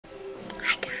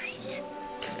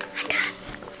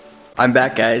I'm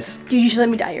back, guys. Dude, you should let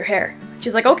me dye your hair.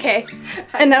 She's like, okay.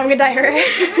 And now I'm gonna dye her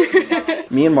hair.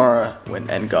 Me and Mara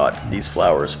went and got these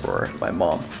flowers for my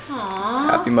mom. Aww.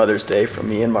 Happy Mother's Day from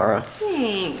me and Mara.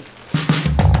 Thanks.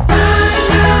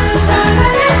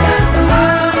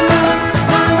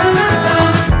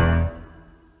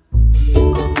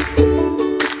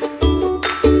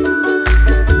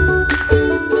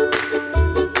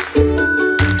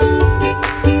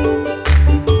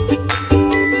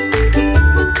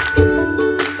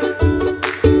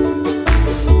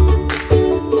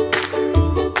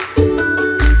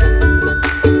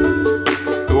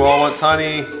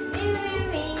 Honey.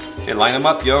 Okay, line them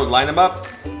up, yo, line them up.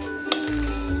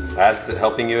 That's it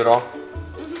helping you at all?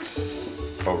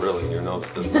 Oh, really? Your nose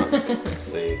does not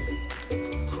say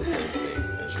the same thing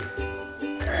as you.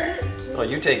 Oh,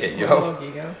 you take it, yo. Oh,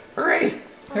 Gego. Hurry!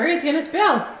 Hurry, it's gonna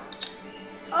spill.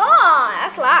 Oh,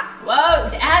 that's a lot. Whoa,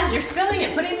 Az, you're spilling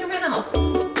it. Put it in your mouth.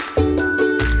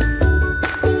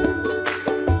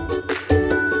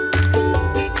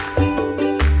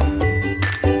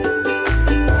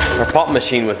 Our pop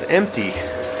machine was empty,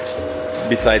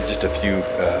 besides just a few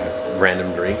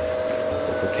random drinks.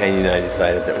 So Kenny and I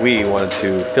decided that we wanted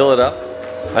to fill it up.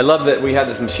 I love that we have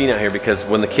this machine out here because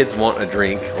when the kids want a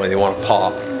drink, or they want a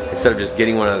pop, instead of just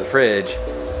getting one out of the fridge,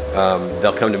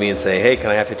 they'll come to me and say, hey, can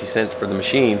I have 50 cents for the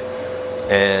machine?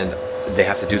 And they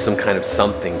have to do some kind of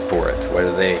something for it,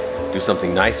 whether they do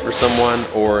something nice for someone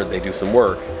or they do some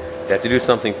work. They have to do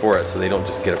something for it so they don't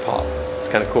just get a pop. It's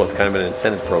kind of cool. It's kind of an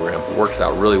incentive program. It works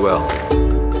out really well.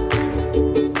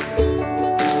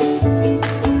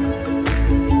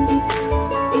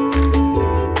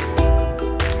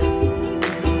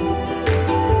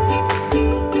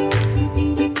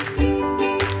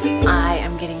 I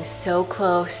am getting so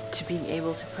close to being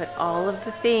able to put all of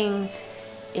the things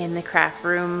in the craft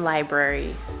room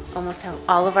library. Almost have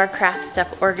all of our craft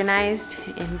stuff organized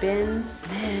in bins.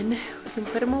 Then we can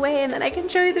put them away and then I can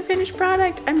show you the finished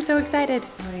product. I'm so excited.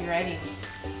 What are you writing?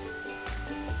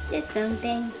 Just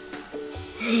something.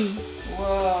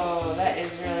 Whoa, that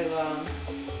is really long.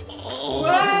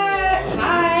 What?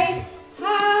 Hi.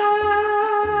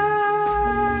 Hi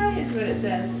is what it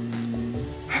says.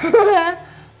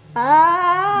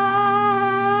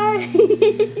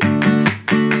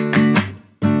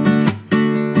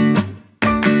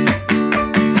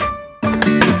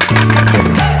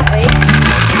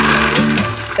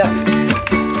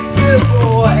 Good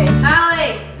boy.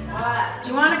 Allie! What? Do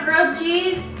you want a grilled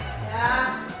cheese?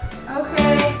 Yeah.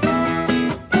 Okay.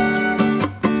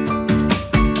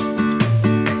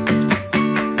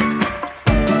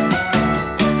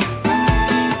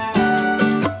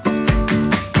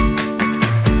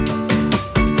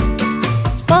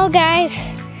 Well, guys,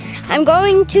 I'm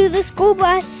going to the school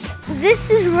bus. This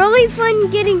is really fun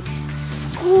getting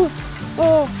school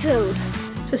food.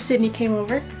 So Sydney came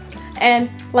over and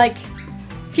like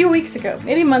a few weeks ago,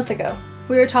 maybe a month ago,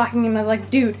 we were talking and I was like,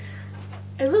 dude,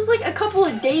 It was like a couple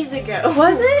of days ago.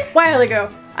 was it? A while ago.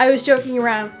 I was joking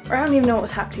around, or I don't even know what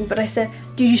was happening, but I said,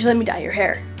 dude, you should let me dye your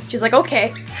hair. She's like,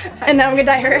 okay. And now I'm gonna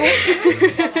dye her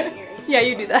hair. Yeah,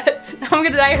 you do that. Now I'm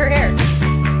gonna dye her hair.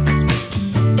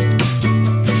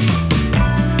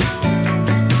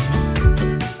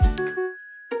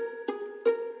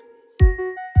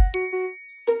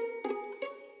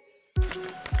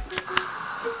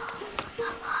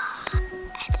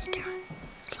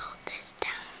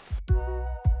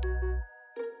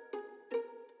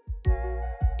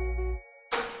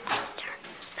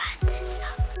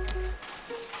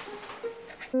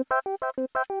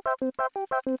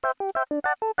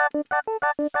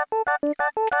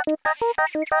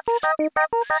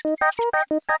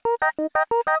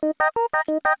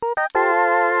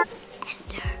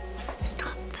 Editor,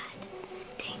 stop that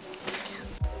stink.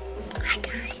 Hi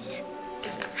guys,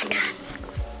 I'm done.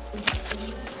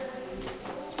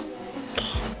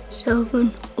 Okay,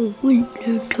 7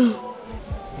 later.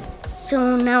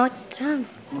 So now it's done.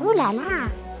 Ooh la la.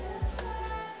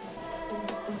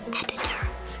 Editor,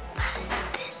 pass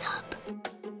this up.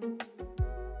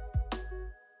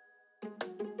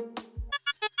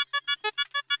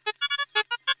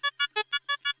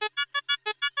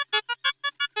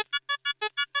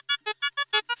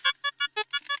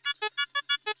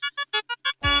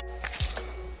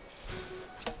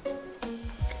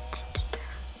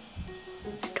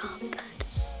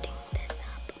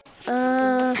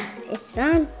 It's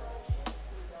done.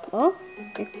 Oh,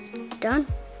 it's done.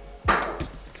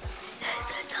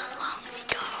 This is a long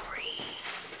story.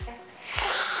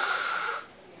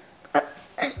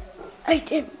 I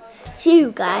didn't see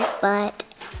you guys, but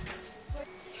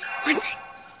one sec.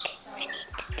 Okay, I need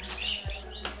to do something.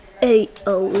 8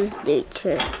 hours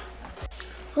later.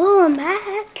 Oh, I'm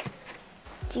back.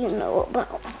 Do you know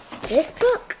about this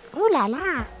book? Oh la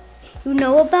la. You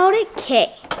know about it?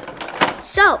 Okay.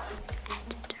 So,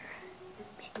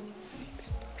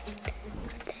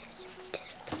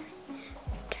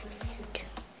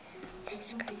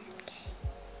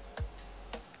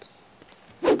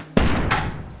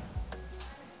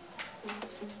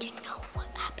 do you know what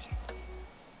happened?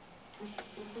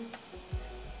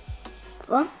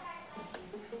 Well,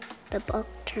 the book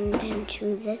turned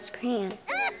into this crayon.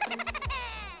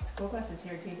 School bus is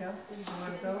here, Gego. Do you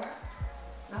want to go?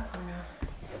 Not for now.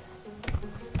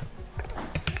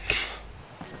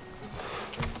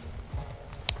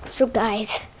 So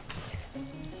guys,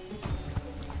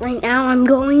 right now I'm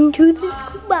going to the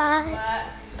school bus.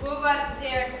 School bus is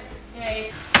here.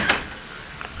 Yay.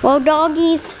 Well,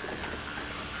 doggies,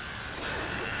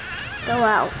 go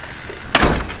out.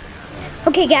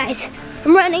 Okay guys,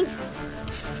 I'm running.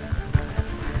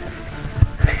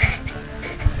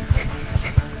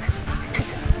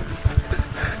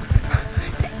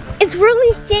 It's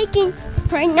really shaking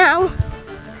right now.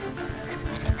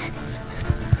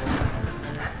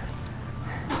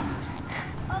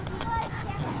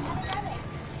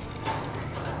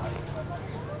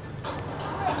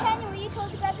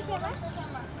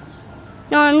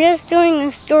 No, I'm just doing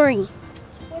a story.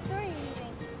 What story are you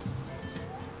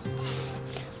reading?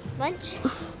 Lunch?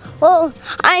 Well,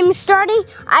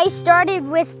 I started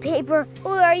with paper.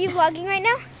 Oh, are you vlogging right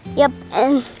now? Yep,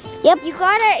 and yep. You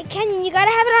gotta, Kenyon, you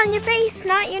gotta have it on your face,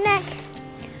 not your neck.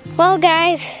 Well,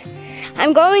 guys,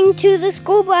 I'm going to the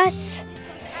school bus.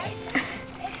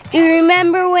 Do you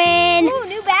remember when? Ooh,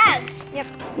 new bags. Yep.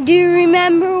 Do you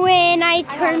remember when I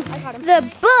turned the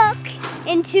book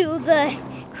into the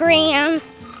crayon?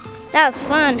 That was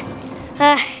fun.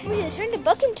 Ooh, you turned a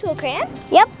book into a crayon?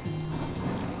 Yep.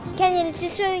 Kenyon, it's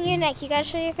just showing your neck. You gotta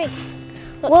show your face.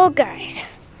 Well, guys.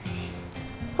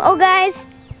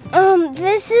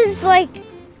 This is like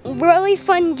really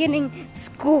fun getting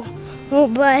school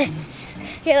bus.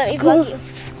 Here, let me vlog you.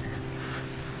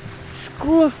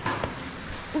 School.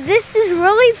 This is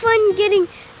really fun getting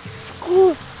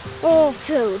school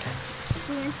food.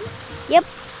 School lunches? Yep.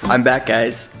 I'm back,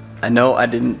 guys. I know I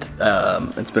didn't,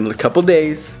 it's been a couple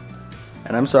days,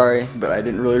 and I'm sorry, but I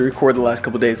didn't really record the last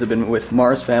couple days. I've been with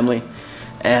Mara's family,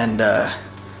 and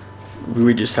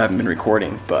we just haven't been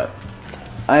recording, but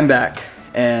I'm back,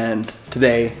 and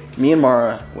today, me and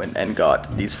Mara went and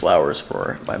got these flowers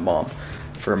for my mom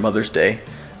for Mother's Day.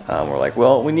 We're like,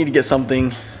 well, we need to get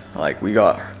something. Like, we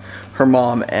got her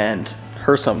mom and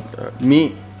her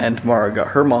me and Mara got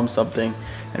her mom something,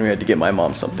 and we had to get my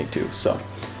mom something too. So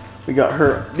we got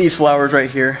her these flowers right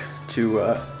here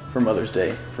for Mother's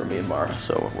Day for me and Mara.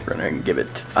 So I'm gonna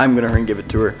give it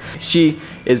to her. She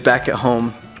is back at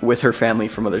home with her family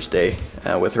for Mother's Day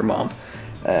with her mom,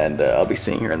 and I'll be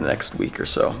seeing her in the next week or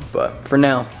so. But for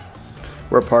now,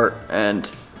 we're apart, and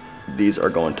these are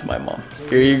going to my mom.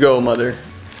 Here you go, Mother.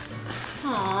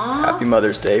 Aww. Happy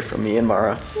Mother's Day from me and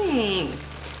Mara.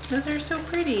 Thanks. Those are so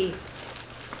pretty.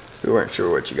 We weren't sure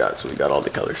what you got, so we got all the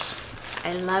colors.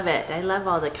 I love it. I love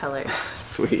all the colors.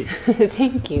 Sweet.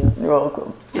 Thank you. You're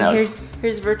welcome. And Now,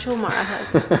 here's virtual Mara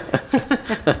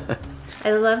hug.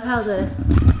 I love how the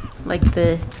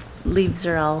leaves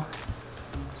are all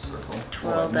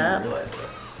twirled up. That's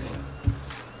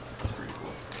pretty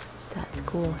cool. That's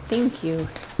cool. Thank you.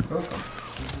 You're welcome.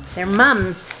 They're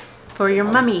mums for your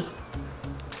mummy.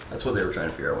 That's what they were trying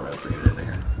to figure out when I was bringing it in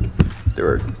there. If they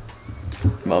were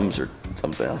mums or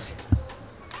something else.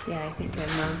 Yeah, I think they're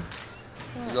mums.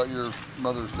 You got your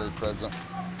Mother's Day present.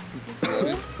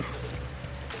 Ready?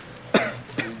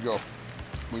 There you go.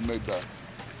 We made that.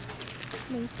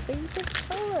 My favorite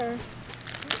color.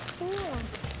 Cool.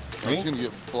 I was gonna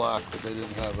get black, but they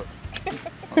didn't have it.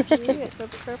 The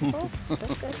purple.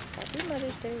 That's it. Happy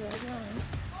Mother's Day right now.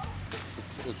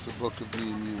 It's a book of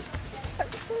me and you.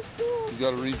 That's so cool. You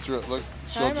gotta read through it. Look,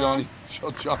 show Hi, Mom.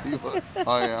 Johnny what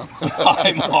I am.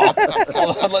 Hi, Mom.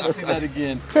 Hold on, let's see that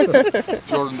again.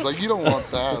 Jordan's like, you don't want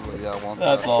that. But yeah, I want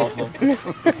That's that. awesome.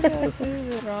 Yeah,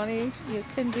 see, Ronnie, you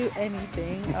can do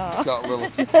anything. It's got little.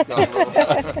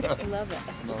 I love it.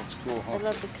 No, it's cool, I huh?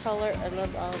 love the color. I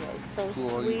love all of it. It's so Cool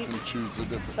how you sweet, can choose the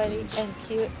different funny, things. and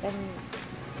cute, and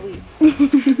sweet.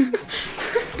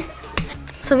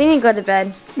 So we need to go to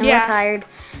bed. And Yeah. we're tired.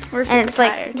 We're super And it's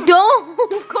tired. like,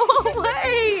 don't go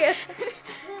away.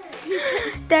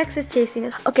 Dex is chasing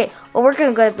us. Okay, well we're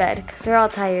gonna go to bed because we're all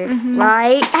tired,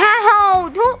 right? Ow!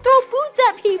 Don't throw boots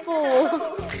at people.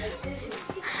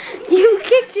 You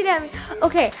kicked it at me.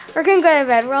 Okay, we're gonna go to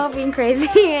bed. We're all being crazy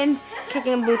and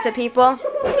kicking boots at people.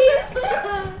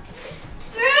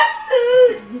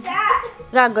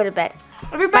 Gotta go to bed.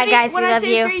 Everybody, Bye, guys. when We I love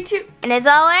say you. 3, 2. And as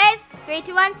always, 3,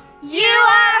 2, 1. You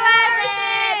are worth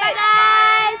it. Bye, guys.